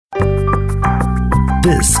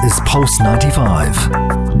This is Pulse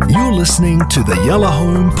 95. You're listening to the Yellow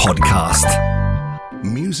Home Podcast.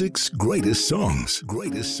 Music's greatest songs,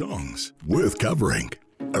 worth covering.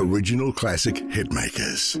 Original classic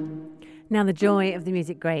hitmakers. Now, the joy of the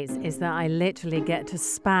music greats is that I literally get to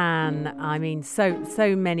span,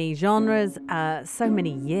 so many genres, so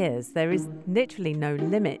many years. There is literally no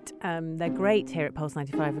limit. They're great here at Pulse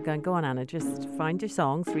 95. We're going, go on, Anna, just find your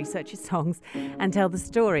songs, research your songs, and tell the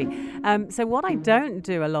story. So what I don't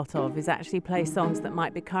do a lot of is actually play songs that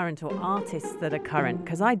might be current or artists that are current,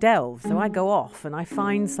 because I delve, so I go off and I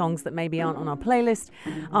find songs that maybe aren't on our playlist,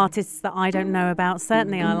 artists that I don't know about.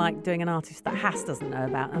 Certainly I like doing an artist that Hass doesn't know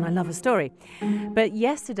about, and I love a story. But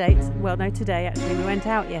today actually, we went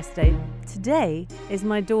out yesterday. Today is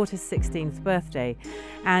my daughter's 16th birthday,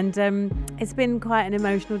 and it's been quite an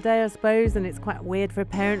emotional day, I suppose, and it's quite weird for a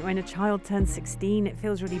parent when a child turns 16. It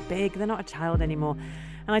feels really big. They're not a child anymore.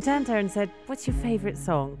 And I turned to her and said, "What's your favourite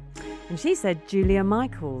song?" And she said, Julia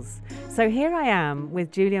Michaels. So here I am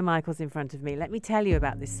with Julia Michaels in front of me. Let me tell you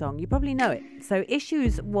about this song. You probably know it. So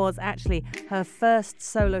Issues was actually her first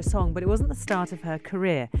solo song, but it wasn't the start of her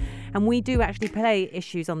career. And we do actually play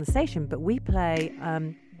Issues on the station, but we play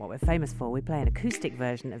what we're famous for. We play an acoustic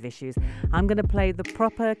version of Issues. I'm going to play the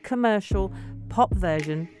proper commercial pop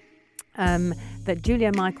version that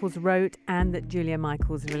Julia Michaels wrote and that Julia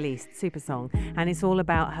Michaels released, Super Song, and it's all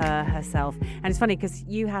about herself. And it's funny because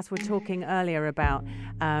you, Hass, were talking earlier about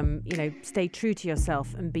stay true to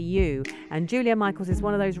yourself and be you, and Julia Michaels is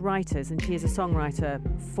one of those writers, and she is a songwriter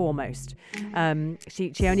foremost.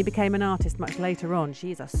 She only became an artist much later on.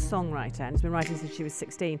 She is a songwriter and has been writing since she was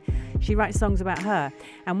 16. She writes songs about her,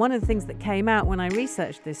 and one of the things that came out when I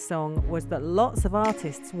researched this song was that lots of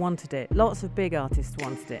artists wanted it, lots of big artists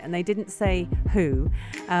wanted it, and they didn't say who,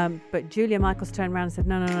 but Julia Michaels turned around and said,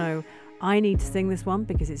 no, I need to sing this one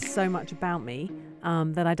because it's so much about me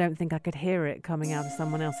that I don't think I could hear it coming out of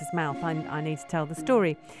someone else's mouth. I need to tell the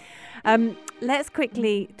story. Let's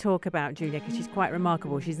quickly talk about Julia because she's quite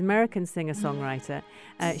remarkable. She's an American singer-songwriter.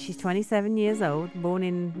 She's 27 years old, born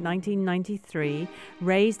in 1993,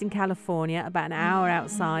 raised in California, about an hour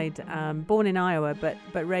outside, born in Iowa,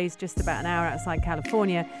 but raised just about an hour outside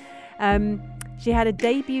California. She had a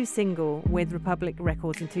debut single with Republic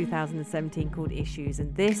Records in 2017 called Issues,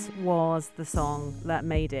 and this was the song that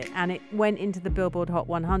made it. And it went into the Billboard Hot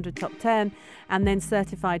 100 Top 10 and then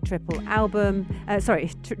certified triple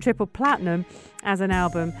platinum as an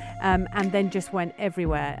album, and then just went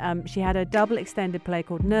everywhere. She had a double extended play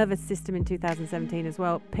called Nervous System in 2017 as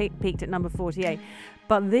well, peaked at number 48.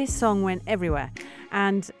 But this song went everywhere.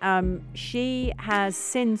 And she has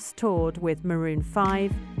since toured with Maroon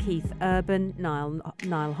 5, Keith Urban,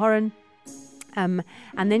 Niall Horan. And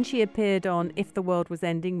then she appeared on If the World Was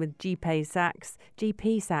Ending with GP Sachs.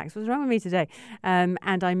 What's wrong with me today?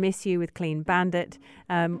 And I Miss You with Clean Bandit,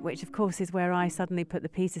 which of course is where I suddenly put the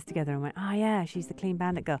pieces together and went, oh yeah, she's the Clean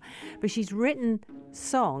Bandit girl. But she's written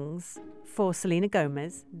songs for Selena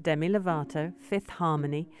Gomez, Demi Lovato, Fifth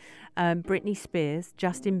Harmony, Britney Spears,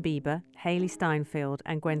 Justin Bieber, Hailey Steinfeld,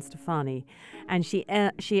 and Gwen Stefani. And she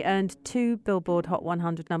earned 2 Billboard Hot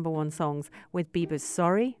 100 number 1 songs with Bieber's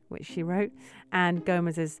Sorry, which she wrote, and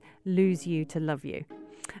Gomez's Lose You to Love You.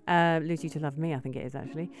 Lose You to Love Me, I think it is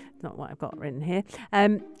actually. It's not what I've got written here.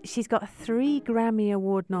 She's got 3 Grammy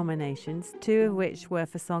Award nominations, 2 of which were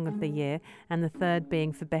for Song of the Year, and the third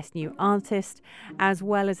being for Best New Artist, as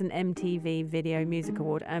well as an MTV Video Music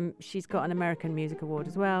Award. She's got an American Music Award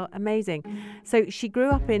as well. Amazing. So she grew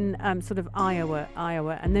up in sort of Iowa,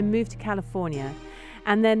 and then moved to California.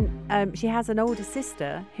 And then she has an older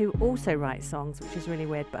sister who also writes songs, which is really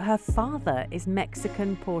weird. But her father is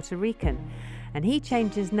Mexican-Puerto Rican. And he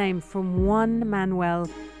changed his name from Juan Manuel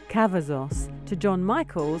Cavazos to John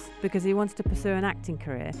Michaels because he wanted to pursue an acting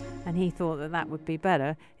career. And he thought that would be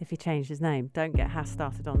better if he changed his name. Don't get Hass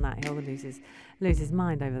started on that. He'll lose his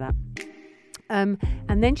mind over that.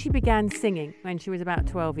 And then she began singing when she was about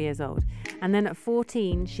 12 years old. And then at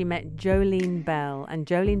 14, she met Jolene Bell. And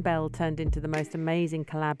Jolene Bell turned into the most amazing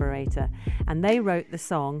collaborator. And they wrote the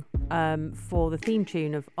song for the theme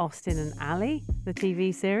tune of Austin and Ally, the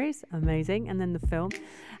TV series. Amazing. And then the film.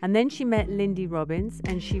 And then she met Lindy Robbins,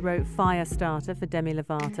 and she wrote Firestarter for Demi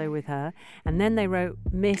Lovato with her. And then they wrote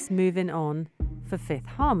Miss Moving On for Fifth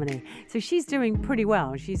Harmony. So she's doing pretty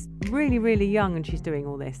well. She's really, really young and she's doing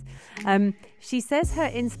all this. She says her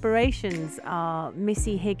inspirations are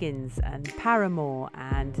Missy Higgins and Paramore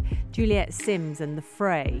and Juliet Sims and The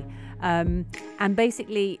Fray. And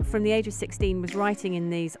basically from the age of 16 was writing in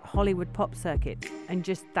these Hollywood pop circuits, and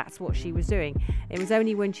just that's what she was doing. It was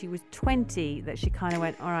only when she was 20 that she kind of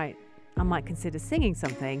went, all right, I might consider singing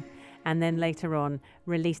something. and then later on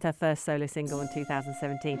released her first solo single in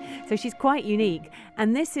 2017. So she's quite unique,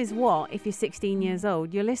 and this is what, if you're 16 years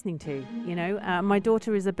old, you're listening to. You know, my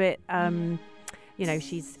daughter is a bit, you know,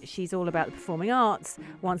 she's all about the performing arts,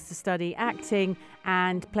 wants to study acting,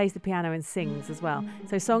 and plays the piano and sings as well.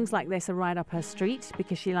 So songs like this are right up her street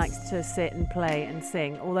because she likes to sit and play and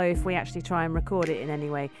sing. Although if we actually try and record it in any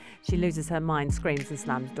way, she loses her mind, screams and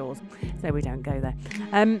slams doors. So we don't go there.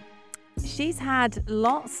 She's had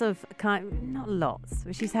lots of not lots,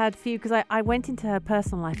 but she's had few, because I went into her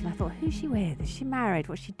personal life and I thought, who's she with? Is she married?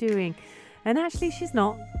 What's she doing? And actually she's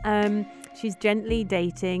not. She's gently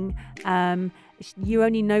dating. You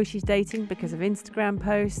only know she's dating because of Instagram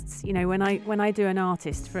posts. You know, when I do an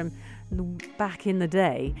artist from back in the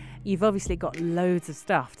day, you've obviously got loads of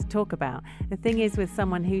stuff to talk about. The thing is, with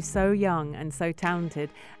someone who's so young and so talented,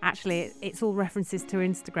 actually it's all references to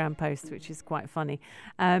Instagram posts, which is quite funny.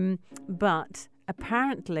 But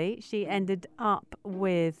apparently she ended up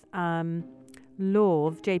with JP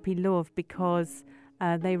Love, because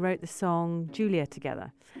they wrote the song Julia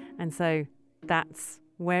together. And so that's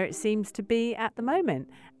where it seems to be at the moment.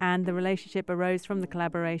 And the relationship arose from the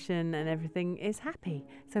collaboration and everything is happy.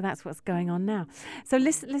 So that's what's going on now. So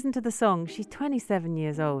listen to the song. She's 27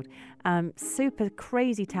 years old, super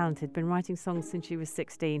crazy talented, been writing songs since she was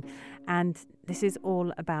 16. And this is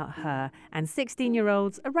all about her. And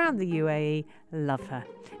 16-year-olds around the UAE love her.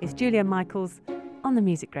 It's Julia Michaels on the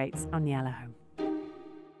Music Greats on Yellow Home.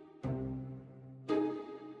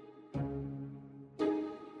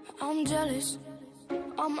 I'm jealous,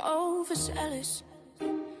 I'm overzealous.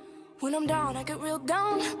 When I'm down, I get real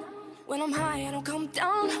down. When I'm high, I don't come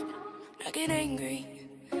down. I get angry,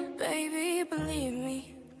 baby, believe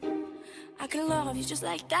me. I can love you just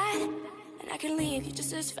like that, and I can leave you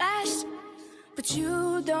just as fast. But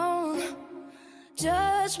you don't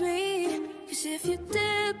judge me, 'cause if you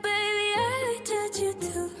did, baby, I'd judge you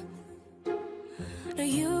too. No,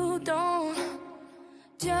 you don't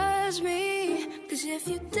judge me, 'cause if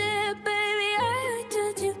you did, baby, I'd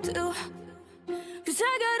judge you too. 'Cause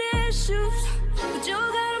I got issues, but you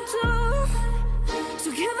got them too.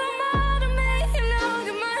 So give them all to me, and I'll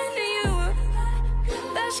give mine to you.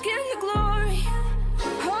 Bask in the glory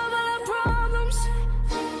of all our problems,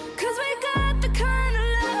 'cause we got the kind of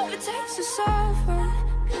love it takes to solve them.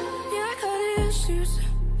 Yeah, I got issues,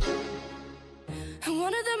 and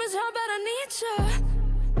one of them is how bad I need you.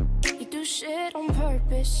 You do shit on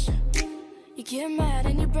purpose. You get mad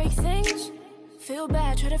and you break things. Feel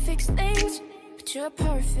bad, try to fix things. But you're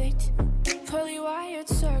perfect, poorly wired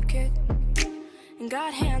circuit. And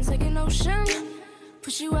got hands like an ocean.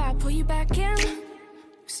 Push you out, pull you back in.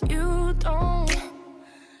 'Cause you don't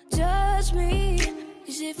judge me.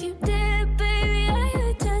 'Cause if you did, baby,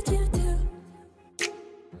 I'd judge you too.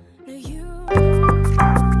 No, you.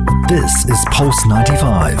 This is Pulse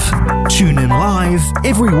 95. Tune in live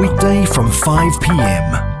every weekday from 5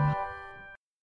 p.m.